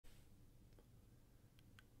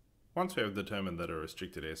Once we have determined that a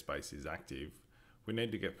restricted airspace is active, we need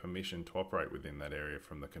to get permission to operate within that area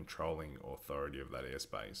from the controlling authority of that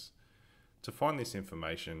airspace. To find this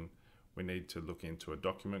information, we need to look into a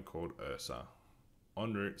document called ERSA,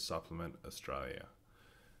 En route Supplement Australia.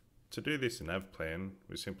 To do this in Avplan,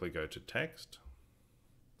 we simply go to Text,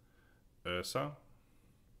 ERSA,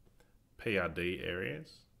 PRD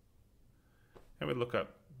areas, and we look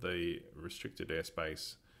up the restricted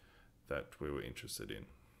airspace that we were interested in.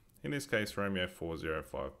 In this case, Romeo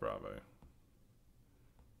 405 Bravo.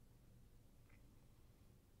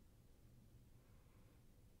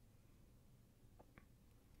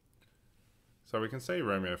 So we can see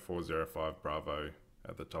Romeo 405 Bravo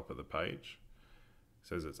at the top of the page. It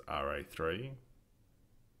says it's RA3.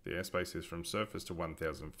 The airspace is from surface to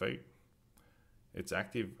 1,000 feet. It's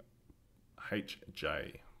active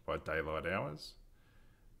HJ by daylight hours.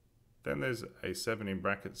 Then there's a 7 in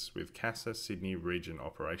brackets with CASA Sydney region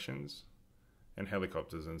operations and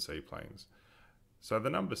helicopters and seaplanes. So the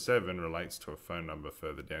number 7 relates to a phone number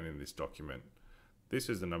further down in this document. This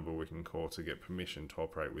is the number we can call to get permission to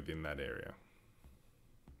operate within that area.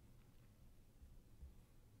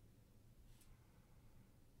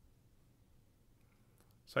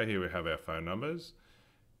 So here we have our phone numbers.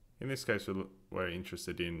 In this case, we're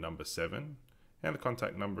interested in number 7, and the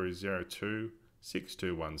contact number is 02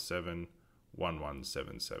 6217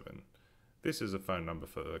 1177. This is a phone number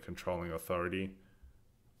for the controlling authority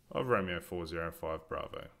of Romeo 405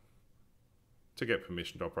 Bravo. To get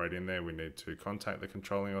permission to operate in there, we need to contact the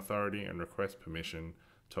controlling authority and request permission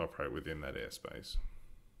to operate within that airspace.